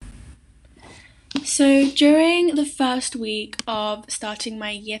So during the first week of starting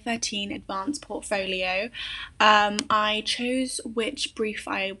my Year 13 advanced portfolio, I chose which brief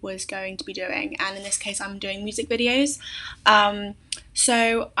I was going to be doing, and in this case, I'm doing music videos. Um,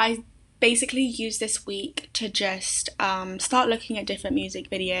 so I basically used this week to just start looking at different music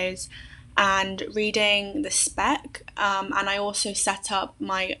videos and reading the spec. And I also set up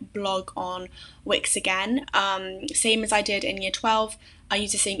my blog on Wix again, same as I did in year 12. I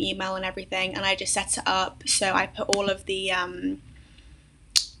used the same email and everything, and I just set it up. So I put all of the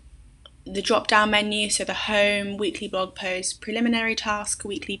drop down menu, so the home, weekly blog post, preliminary task,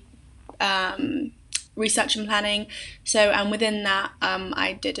 weekly um, research and planning. So, and within that,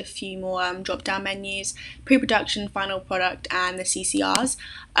 I did a few more drop down menus: pre-production, final product, and the CCRs.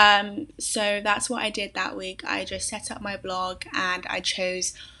 So that's what I did that week. I just set up my blog and I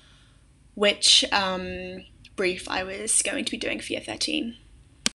chose which brief I was going to be doing for year 13.